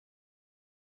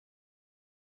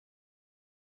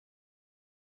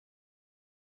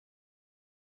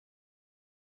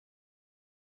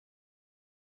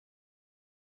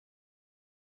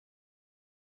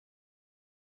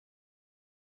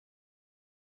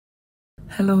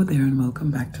Hello there and welcome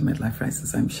back to Midlife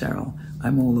Crisis. I'm Cheryl.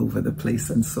 I'm all over the place,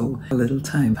 and so a little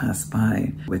time passed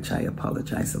by, which I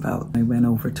apologize about. I went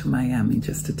over to Miami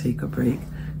just to take a break.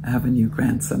 I have a new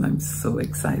grandson. I'm so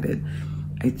excited.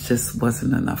 It just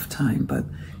wasn't enough time, but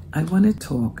I want to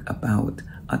talk about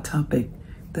a topic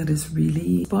that is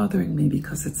really bothering me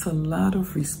because it's a lot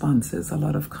of responses, a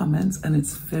lot of comments, and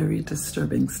it's very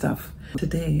disturbing stuff.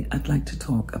 Today, I'd like to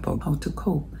talk about how to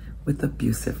cope with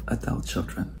abusive adult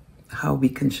children. How we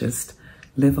can just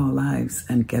live our lives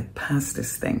and get past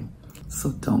this thing.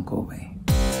 So don't go away.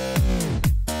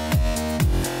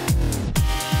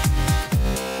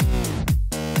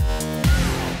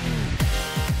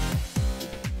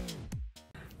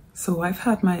 So I've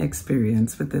had my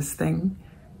experience with this thing,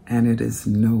 and it is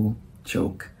no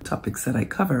joke. Topics that I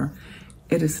cover,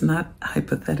 it is not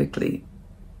hypothetically.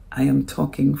 I am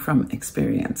talking from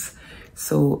experience.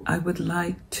 So I would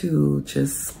like to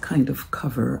just kind of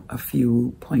cover a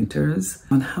few pointers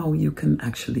on how you can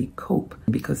actually cope.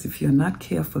 Because if you're not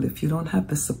careful, if you don't have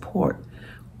the support,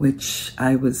 which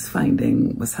I was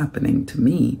finding was happening to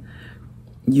me,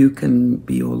 you can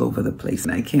be all over the place.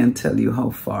 And I can't tell you how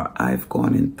far I've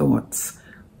gone in thoughts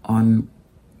on,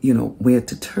 where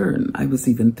to turn. I was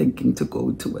even thinking to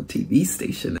go to a TV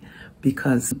station,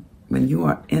 because when you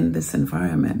are in this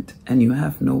environment and you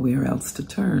have nowhere else to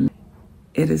turn,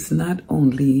 it is not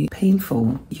only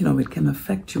painful, it can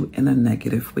affect you in a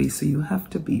negative way. So you have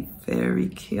to be very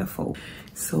careful.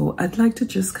 So I'd like to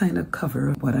just kind of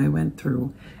cover what I went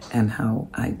through and how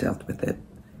I dealt with it.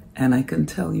 And I can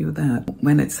tell you that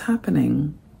when it's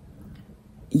happening,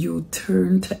 you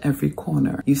turn to every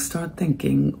corner. You start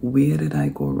thinking, where did I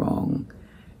go wrong?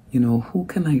 Who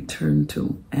can I turn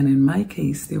to? And in my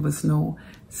case, there was no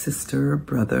sister,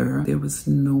 brother. There was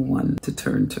no one to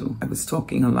turn to. I was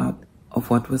talking a lot of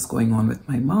what was going on with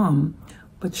my mom,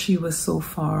 but she was so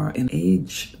far in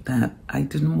age that I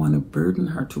didn't want to burden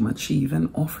her too much. She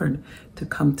even offered to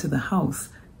come to the house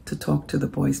to talk to the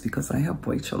boys because I have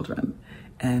boy children.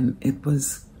 And it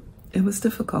was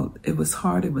difficult. It was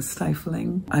hard. It was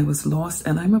stifling. I was lost,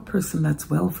 and I'm a person that's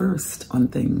well versed on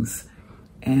things.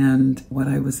 And what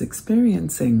I was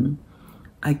experiencing,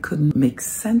 I couldn't make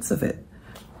sense of it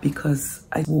because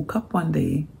I woke up one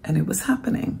day and it was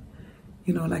happening.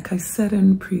 Like I said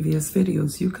in previous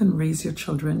videos, you can raise your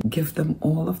children, give them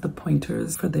all of the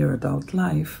pointers for their adult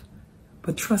life.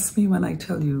 But trust me when I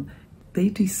tell you, they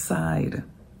decide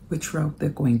which route they're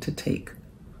going to take.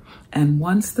 And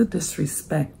once the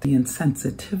disrespect, the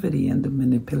insensitivity, and the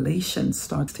manipulation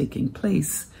starts taking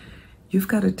place, you've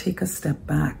got to take a step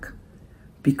back,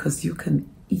 because you can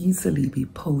easily be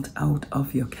pulled out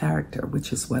of your character,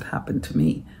 which is what happened to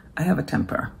me. I have a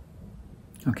temper.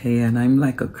 Okay, and I'm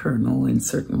like a colonel in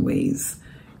certain ways.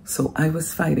 So I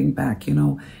was fighting back,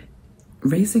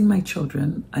 raising my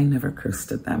children, I never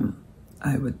cursed at them.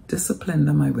 I would discipline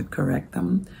them, I would correct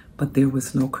them, but there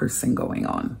was no cursing going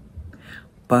on.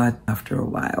 But after a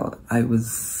while, I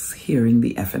was hearing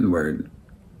the effing word,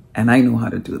 and I know how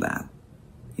to do that,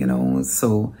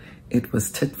 so it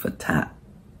was tit for tat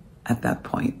at that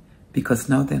point, because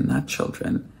now they're not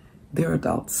children, they're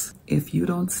adults. If you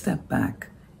don't step back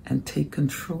and take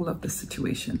control of the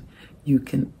situation, you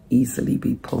can easily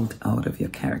be pulled out of your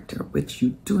character, which you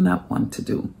do not want to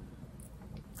do.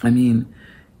 I mean,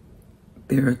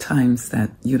 there are times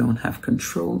that you don't have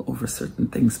control over certain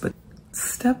things, but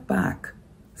step back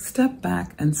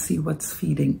and see what's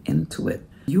feeding into it.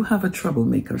 You have a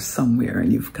troublemaker somewhere,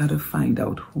 and you've got to find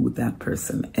out who that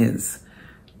person is,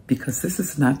 because this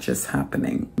is not just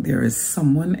happening. There is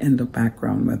someone in the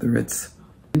background, whether it's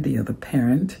the other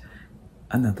parent,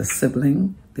 another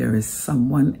sibling, there is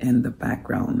someone in the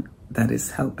background that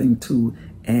is helping to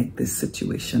egg this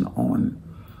situation on.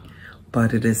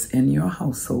 But it is in your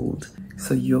household,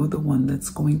 so you're the one that's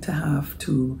going to have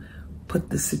to put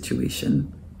the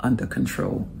situation under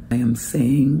control. I am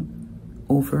saying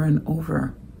over and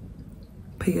over,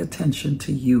 pay attention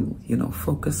to you,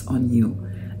 focus on you.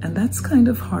 And that's kind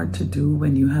of hard to do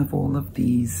when you have all of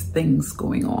these things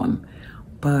going on.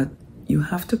 But you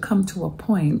have to come to a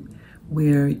point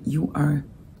where you are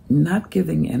not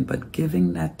giving in, but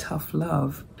giving that tough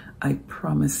love. I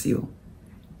promise you,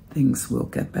 things will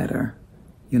get better.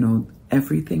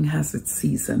 Everything has its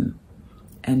season,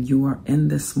 and you are in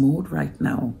this mode right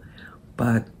now,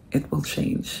 but it will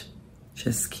change.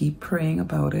 Just keep praying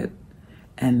about it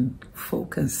and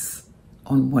focus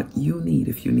on what you need.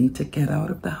 If you need to get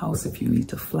out of the house, if you need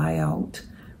to fly out,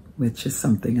 which is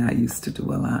something I used to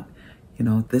do a lot,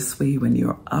 this way, when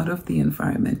you're out of the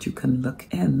environment, you can look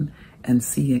in and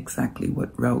see exactly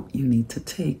what route you need to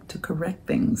take to correct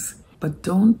things. but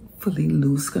don't fully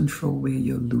lose control where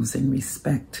you're losing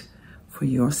respect for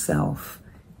yourself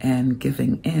and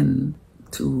giving in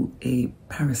to a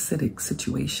parasitic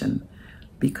situation.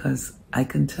 Because I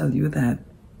can tell you that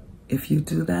if you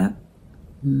do that,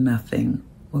 nothing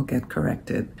will get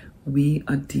corrected. We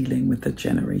are dealing with a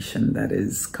generation that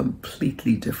is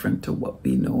completely different to what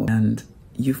we know. And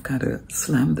you've got to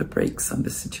slam the brakes on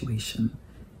the situation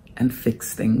and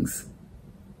fix things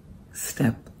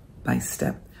step by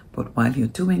step. But while you're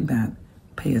doing that,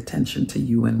 pay attention to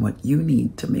you and what you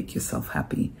need to make yourself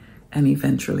happy. And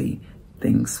eventually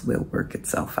things will work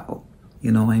itself out.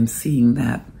 You know, I'm seeing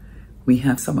that we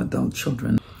have some adult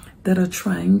children that are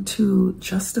trying to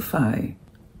justify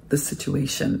the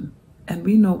situation. And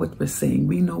we know what we're saying.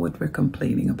 We know what we're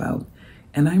complaining about.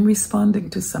 And I'm responding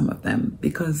to some of them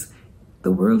because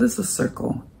the world is a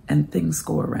circle and things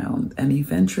go around. And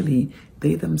eventually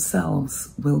they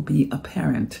themselves will be a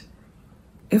parent,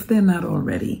 if they're not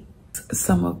already.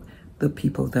 Some of the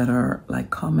people that are like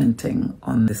commenting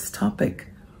on this topic,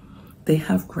 they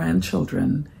have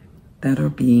grandchildren that are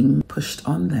being pushed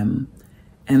on them,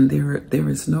 and there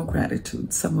is no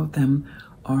gratitude. Some of them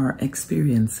are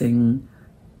experiencing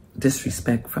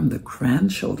disrespect from the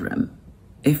grandchildren,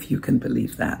 if you can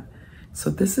believe that. So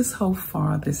this is how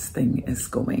far this thing is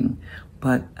going.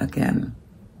 But again,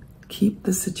 keep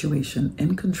the situation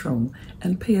in control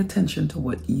and pay attention to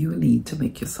what you need to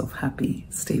make yourself happy,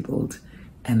 stable,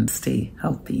 and stay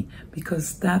healthy,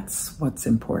 because that's what's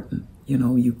important. You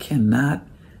know, you cannot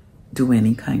do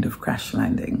any kind of crash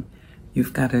landing.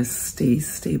 You've got to stay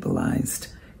stabilized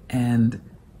and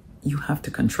you have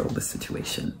to control the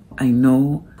situation. I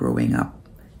know growing up,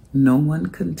 no one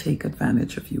can take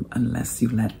advantage of you unless you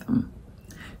let them.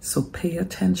 So pay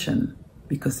attention,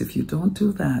 because if you don't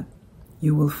do that,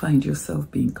 you will find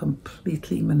yourself being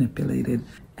completely manipulated,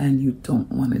 and you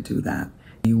don't want to do that.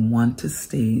 You want to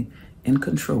stay in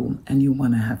control and you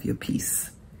want to have your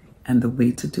peace. And the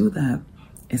way to do that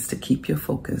is to keep your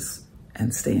focus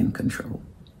and stay in control.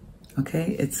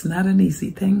 Okay? It's not an easy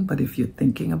thing, but if you're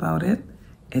thinking about it,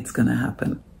 it's going to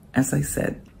happen. As I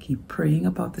said, keep praying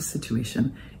about the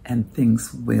situation and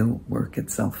things will work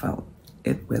itself out.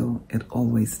 It will. It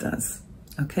always does.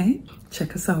 Okay?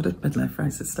 Check us out at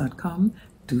midliferises.com.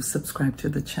 Do subscribe to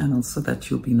the channel so that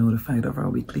you'll be notified of our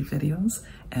weekly videos,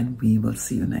 and we will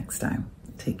see you next time.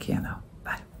 Take care now.